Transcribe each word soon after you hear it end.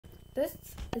this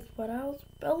is what I was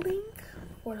building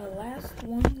for the last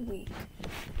 1 week.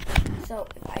 So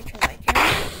if I turn my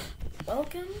camera,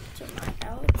 welcome to my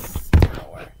Alex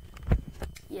Tower.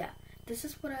 Yeah, this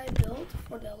is what I built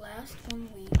for the last 1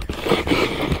 week.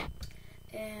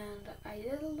 And I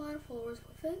did a lot of floors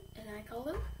with it, and I call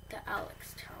it the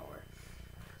Alex Tower.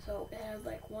 So it has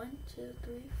like 1, 2,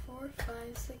 3, 4,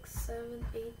 5, 6, 7,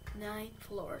 8, 9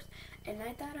 floors. And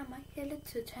I thought I might hit it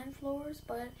to 10 floors,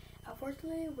 but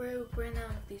unfortunately we ran out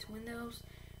of these windows.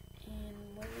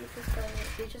 And when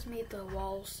we just made the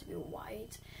walls to be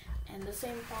white. And the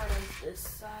same part as this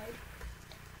side,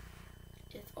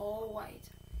 it's all white.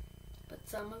 But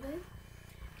some of it.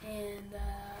 And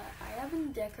I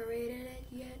haven't decorated it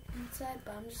yet inside,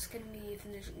 but I'm just going to be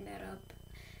finishing that up.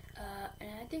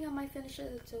 And I think I might finish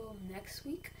it until next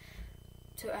week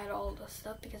to add all the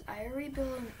stuff, because I already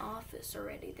built an office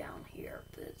already down here.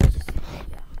 But it's just,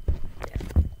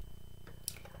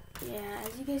 yeah,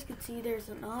 as you guys can see, there's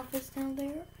an office down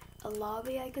there, a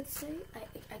lobby I could say.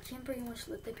 I can't pretty much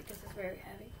lift it because it's very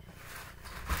heavy.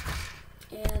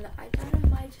 And I thought I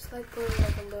might just like go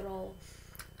like a little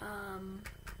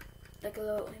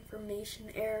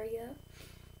information area.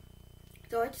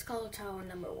 So I just call it tower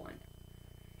number 1.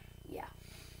 Yeah.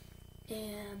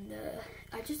 And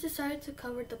I just decided to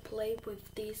cover the plate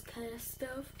with these kind of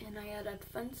stuff, and I added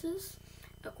fences.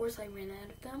 Of course I ran out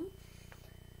of them.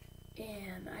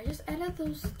 And I just added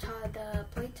those the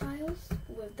plate tiles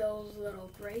with those little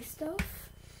gray stuff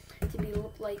to be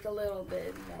look like a little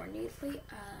bit more neatly.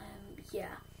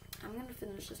 Yeah, I'm gonna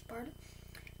finish this part.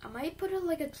 I might put it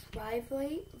like a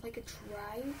driveway, like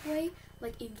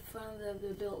in front of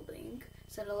the building,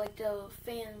 so that like the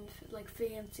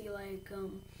fancy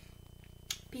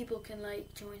people can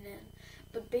like join in.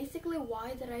 But basically,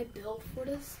 why did I build for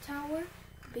this tower?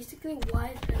 Basically,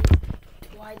 why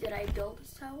did I build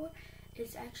this tower?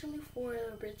 It's actually for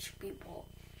the rich people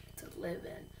to live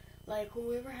in. Like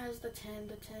whoever has the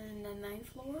 10 and the 9th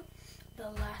floor,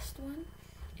 the last one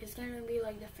is gonna be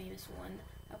like the famous one.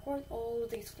 Of course, all of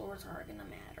these floors aren't gonna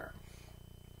matter.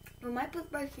 We might put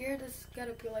right here. This is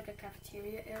gotta be like a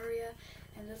cafeteria area,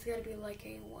 and this is gotta be like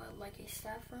a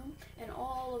staff room, and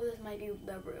all of this might be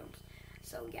the rooms.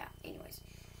 So yeah. Anyways,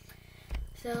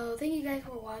 so thank you guys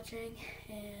for watching,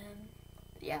 and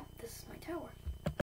yeah, this is my tower.